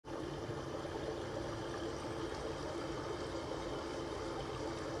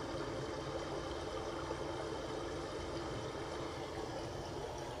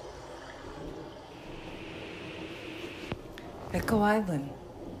Echo Island.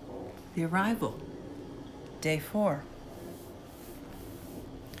 The arrival. Day 4.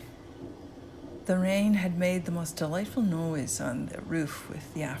 The rain had made the most delightful noise on the roof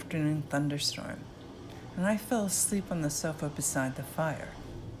with the afternoon thunderstorm, and I fell asleep on the sofa beside the fire.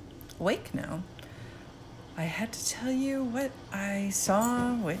 Awake now, I had to tell you what I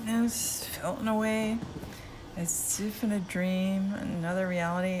saw, witnessed, felt in a way, as if in a dream, another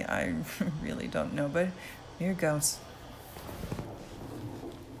reality. I really don't know, but here goes.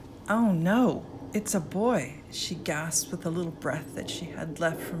 "Oh no, it's a boy," she gasped with a little breath that she had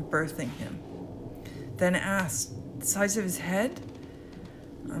left from birthing him. Then asked, "The size of his head?"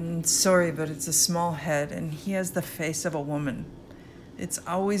 "I'm sorry, but it's a small head, and he has the face of a woman. It's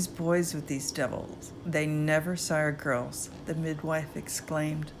always boys with these devils. They never sire girls," the midwife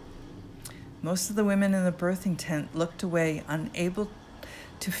exclaimed. Most of the women in the birthing tent looked away, unable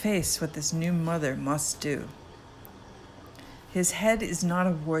to face what this new mother must do. "His head is not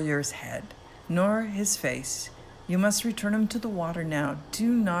a warrior's head, nor his face. You must return him to the water now.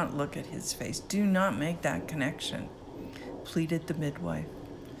 Do not look at his face. Do not make that connection," pleaded the midwife.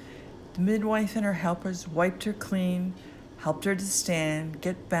 The midwife and her helpers wiped her clean, helped her to stand,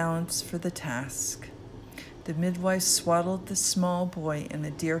 get balance for the task. The midwife swaddled the small boy in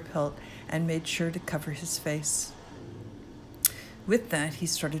the deer pelt and made sure to cover his face. With that, he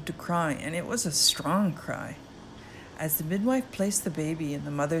started to cry, and it was a strong cry. As the midwife placed the baby in the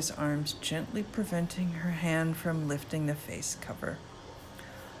mother's arms, gently preventing her hand from lifting the face cover.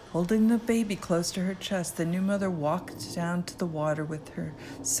 Holding the baby close to her chest, the new mother walked down to the water with her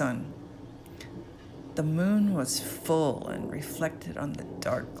son. The moon was full and reflected on the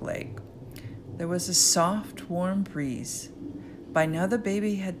dark lake. There was a soft, warm breeze. By now the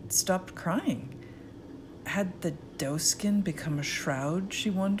baby had stopped crying. Had the doeskin become a shroud,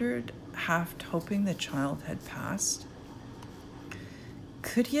 she wondered, half hoping the child had passed?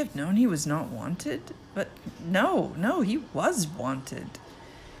 Could he have known he was not wanted? But no, he was wanted.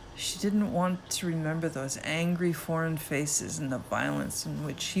 She didn't want to remember those angry foreign faces and the violence in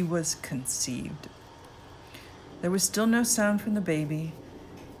which he was conceived. There was still no sound from the baby.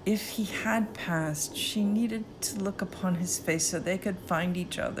 If he had passed, she needed to look upon his face so they could find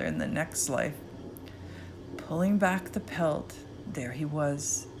each other in the next life. Pulling back the pelt, there he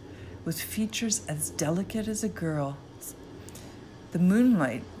was, with features as delicate as a girl's. The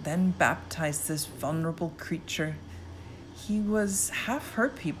moonlight then baptized this vulnerable creature. He was half her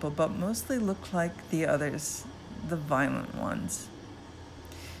people, but mostly looked like the others, the violent ones.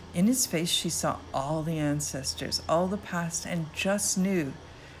 In his face, she saw all the ancestors, all the past, and just knew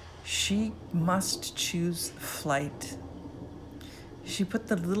she must choose flight. She put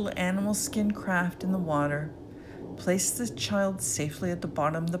the little animal skin craft in the water, placed the child safely at the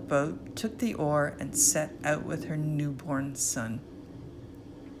bottom of the boat, took the oar, and set out with her newborn son.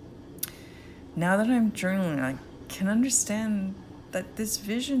 Now that I'm journaling, I can understand that this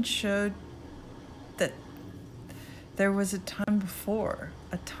vision showed that there was a time before,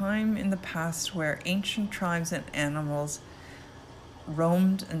 a time in the past where ancient tribes and animals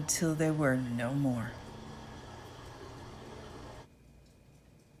roamed until there were no more.